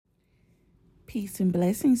Peace and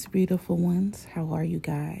blessings, beautiful ones. How are you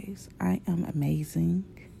guys? I am amazing.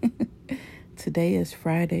 Today is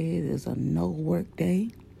Friday. It is a no work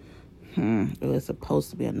day. It was supposed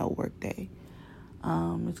to be a no work day.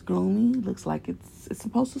 It's gloomy. Looks like it's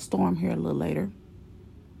supposed to storm here a little later.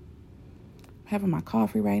 Having my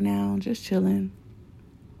coffee right now, just chilling.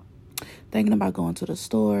 Thinking about going to the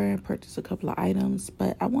store and purchase a couple of items,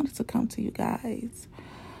 but I wanted to come to you guys.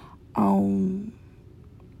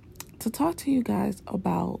 To talk to you guys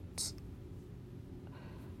about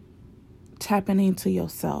tapping into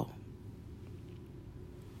yourself.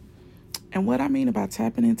 And what I mean about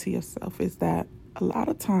tapping into yourself is that a lot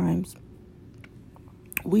of times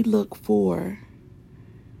we look for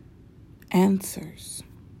answers.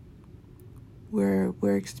 We're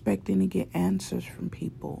expecting to get answers from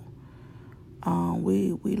people.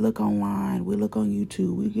 We look online, we look on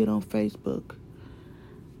YouTube, we get on Facebook.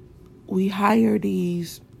 We hire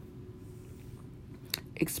these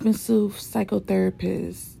expensive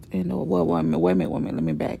psychotherapists and wait a minute, let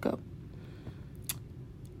me back up.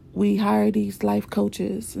 We hire these life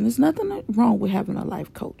coaches, and there's nothing wrong with having a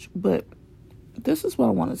life coach, but this is what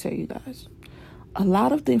I want to tell you guys. A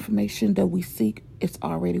lot of the information that we seek is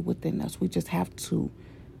already within us. We just have to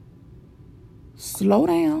slow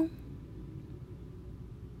down.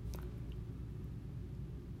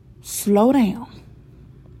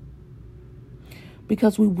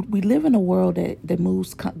 Because we live in a world that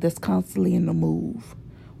moves, that's constantly in the move,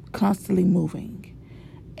 constantly moving.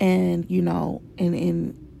 And,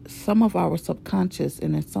 in some of our subconscious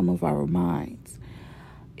and in some of our minds,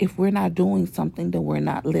 if we're not doing something, then we're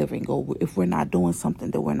not living. Or if we're not doing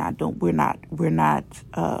something, then we're not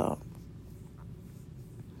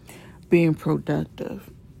being productive.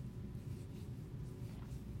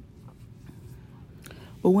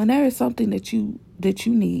 But when there is something that you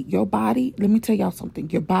need, your body, let me tell y'all something.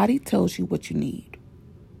 Your body tells you what you need.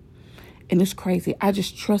 And it's crazy. I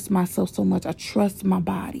just trust myself so much. I trust my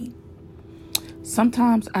body.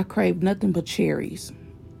 Sometimes I crave nothing but cherries,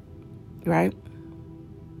 right?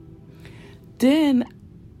 Then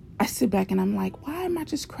I sit back and I'm like, why am I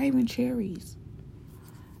just craving cherries?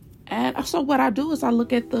 And so what I do is I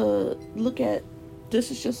look at,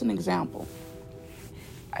 this is just an example.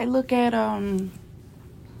 I look at,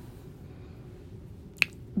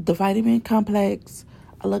 the vitamin complex.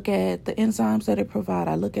 I look at the enzymes that it provides.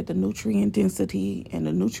 I look at the nutrient density and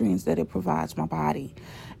the nutrients that it provides my body.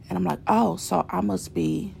 And I'm like, oh, so I must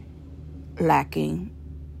be lacking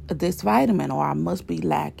this vitamin, or I must be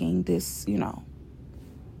lacking this,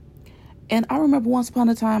 And I remember once upon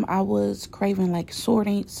a time I was craving like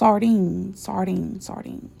sardines.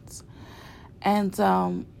 And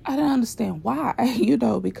I didn't understand why,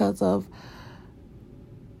 because of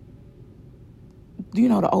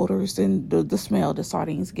the odors and the smell the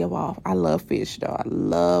sardines give off. I love fish, though. I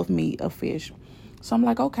love meat of fish. So I'm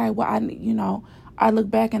like, okay, well, I look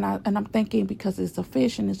back and I'm thinking, because it's a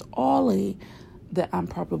fish and it's oily, that I'm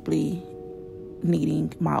probably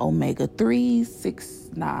needing my omega-3s, 6,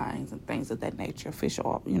 9s, and things of that nature. Fish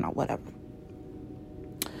oil, whatever.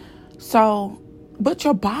 So, but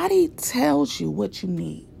your body tells you what you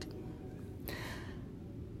need.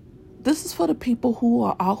 This is for the people who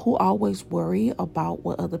always worry about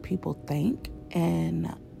what other people think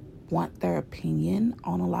and want their opinion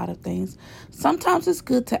on a lot of things. Sometimes it's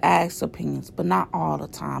good to ask opinions, but not all the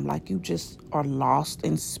time. Like you just are lost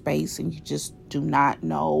in space and you just do not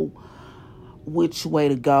know which way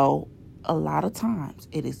to go. A lot of times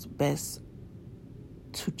it is best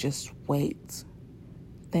to just wait,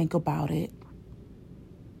 think about it,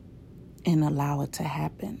 and allow it to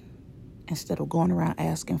happen. Instead of going around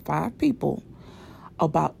asking 5 people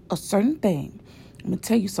about a certain thing. I'm going to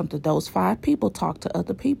tell you something. Those 5 people talk to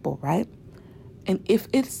other people, right? And if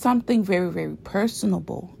it's something very, very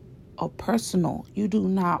personal, you do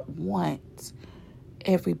not want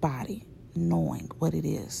everybody knowing what it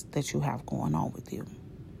is that you have going on with you.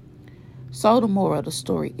 So the moral of the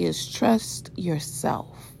story is trust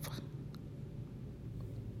yourself.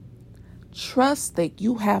 Trust that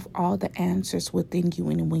you have all the answers within you,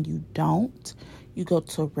 and when you don't, you go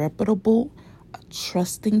to a reputable,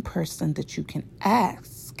 trusting person that you can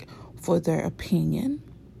ask for their opinion.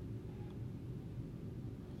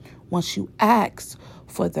 Once you ask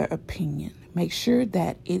for their opinion, make sure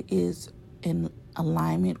that it is in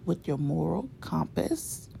alignment with your moral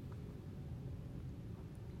compass.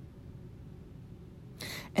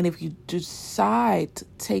 And if you decide to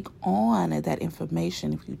take on that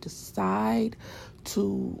information, if you decide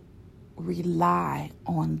to rely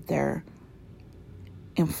on their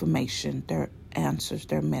information, their answers,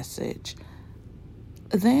 their message,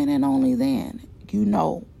 then and only then you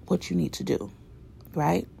know what you need to do.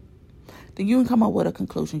 right? Then you can come up with a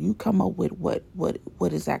conclusion. You come up with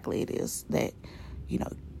what exactly it is that, you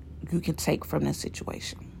know, you can take from this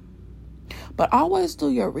situation. But always do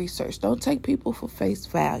your research. Don't take people for face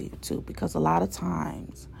value too, because a lot of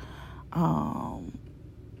times,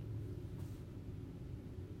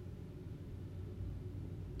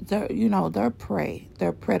 they're prey.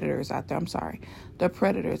 They're predators out there. I'm sorry. They're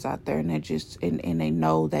predators out there, and they're just, and they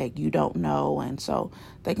know that you don't know, and so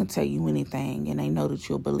they can tell you anything, and they know that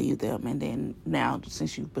you'll believe them. And then now,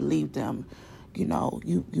 since you believe them,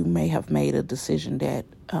 you may have made a decision that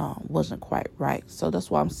wasn't quite right. So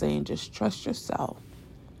that's why I'm saying, just trust yourself.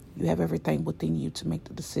 You have everything within you to make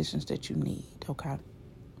the decisions that you need, okay?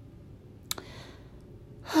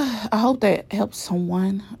 I hope that helps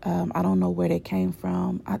someone. I don't know where they came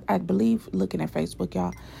from. I believe, looking at Facebook,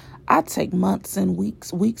 y'all, I take months and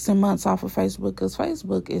weeks and months off of Facebook, because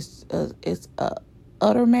Facebook is a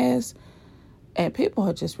utter mess, and people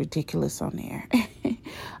are just ridiculous on there.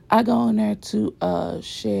 I go on there to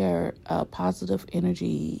share positive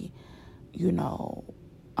energy,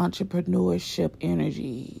 entrepreneurship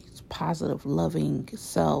energies, positive, loving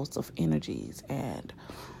selves of energies, and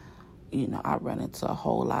I run into a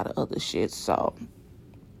whole lot of other shit. So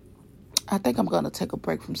I think I'm going to take a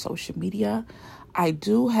break from social media. I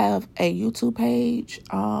do have a YouTube page.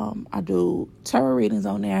 I do tarot readings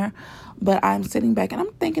on there, but I'm sitting back and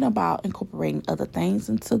I'm thinking about incorporating other things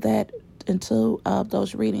into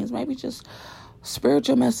those readings. Maybe just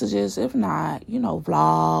spiritual messages, if not,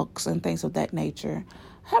 vlogs and things of that nature.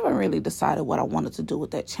 I haven't really decided what I wanted to do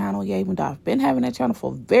with that channel yet, even though I've been having that channel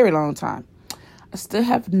for a very long time. I still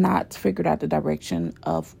have not figured out the direction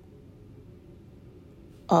of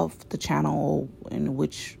the channel, in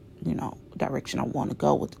which, direction I want to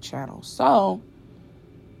go with the channel. So,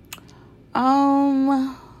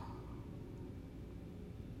 the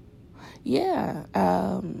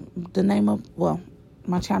name of,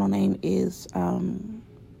 my channel name is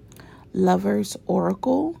Lovers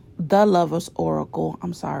Oracle. The Lovers Oracle.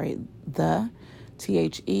 I'm sorry. The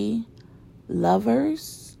THE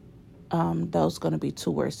Lovers. Those going to be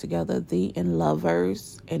two words together, the and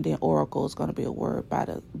lovers, and then oracle is going to be a word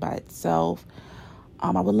by itself.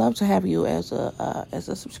 I would love to have you as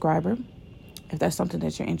a subscriber, if that's something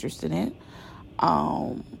that you're interested in.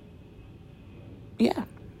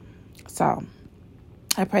 So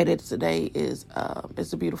I pray that today is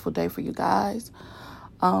a beautiful day for you guys.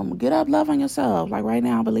 Get up, love on yourself. Like right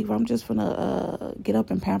now, I believe I'm just gonna get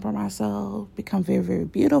up and pamper myself, become very, very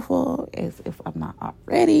beautiful, as if I'm not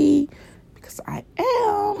already, because I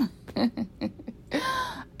am.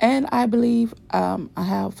 And I believe I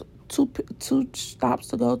have two stops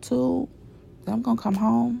to go to. I'm gonna come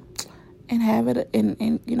home and have it, and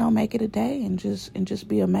make it a day, and just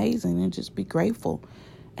be amazing, and just be grateful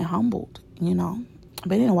and humbled.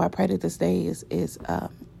 But anyway, I pray that this day is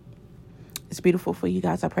it's beautiful for you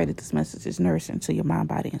guys. I pray that this message is nourishing to your mind,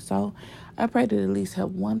 body, and soul. I pray that it at least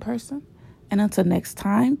help one person. And until next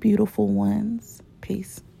time, beautiful ones,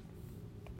 peace.